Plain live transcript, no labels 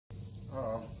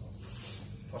Uh,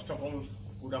 First of all,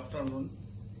 good afternoon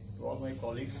to all my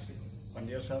colleagues,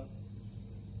 Pandya sir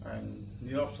and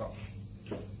Nirav sir.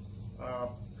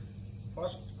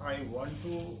 First, I want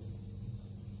to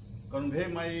convey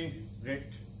my great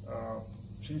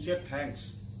sincere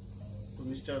thanks to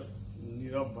Mr.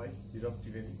 Nirav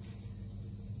Trivedi.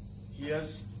 He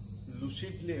has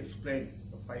lucidly explained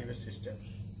the 5S systems.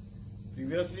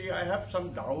 Previously, I have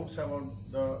some doubts about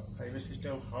the 5S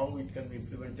system, how it can be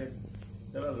implemented.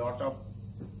 There are a lot of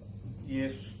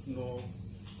yes, no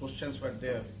questions were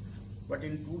there. But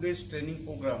in 2 days training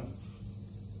program,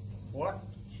 what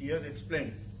he has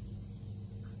explained,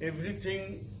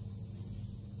 everything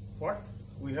what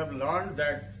we have learned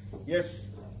that yes,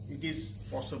 it is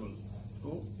possible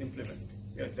to implement.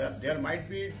 Yes, there might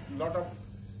be a lot of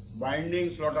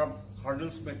bindings, lot of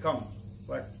hurdles may come,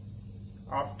 but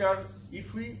after,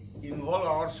 if we involve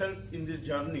ourselves in this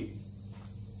journey,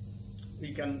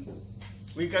 we can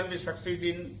be succeed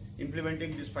in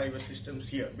implementing these 5S systems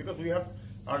here, because we have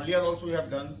earlier also we have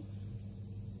done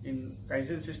in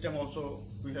Kaizen system also,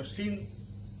 we have seen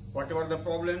whatever the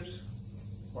problems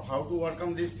or how to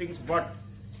overcome these things. But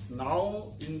now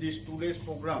in these 2 days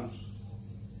programs,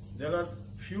 there are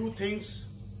few things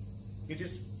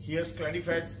he has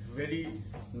clarified very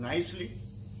nicely,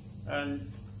 and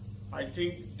I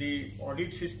think the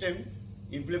audit system,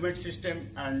 implement system,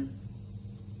 and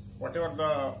whatever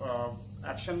the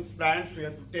action plans we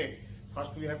have to take,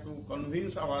 first we have to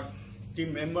convince our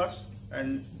team members,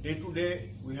 and day to day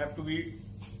we have to be,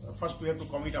 first we have to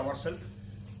commit ourselves,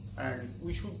 and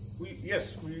we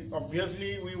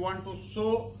obviously we want to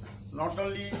show not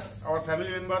only our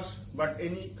family members but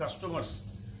any customers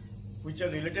which are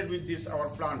related with this our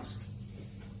plants.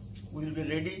 We will be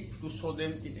ready to show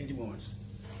them in any moments.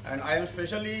 And I am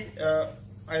especially,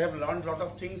 I have learned a lot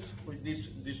of things with this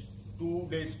 2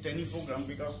 days training program,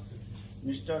 because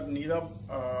Mr. Nirav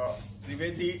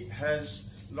Trivedi has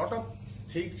lot of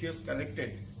things he has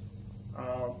connected.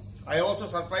 I am also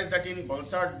surprised that in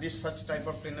Valsad this such type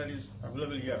of trainer is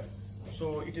available here.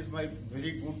 So it is my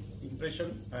very good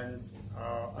impression, and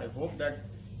I hope that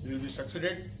we will be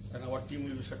succeeded and our team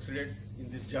will be succeeded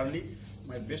in this journey.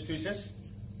 My best wishes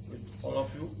with all of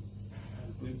you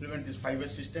to implement this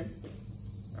 5S system,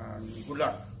 and good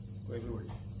luck to everybody.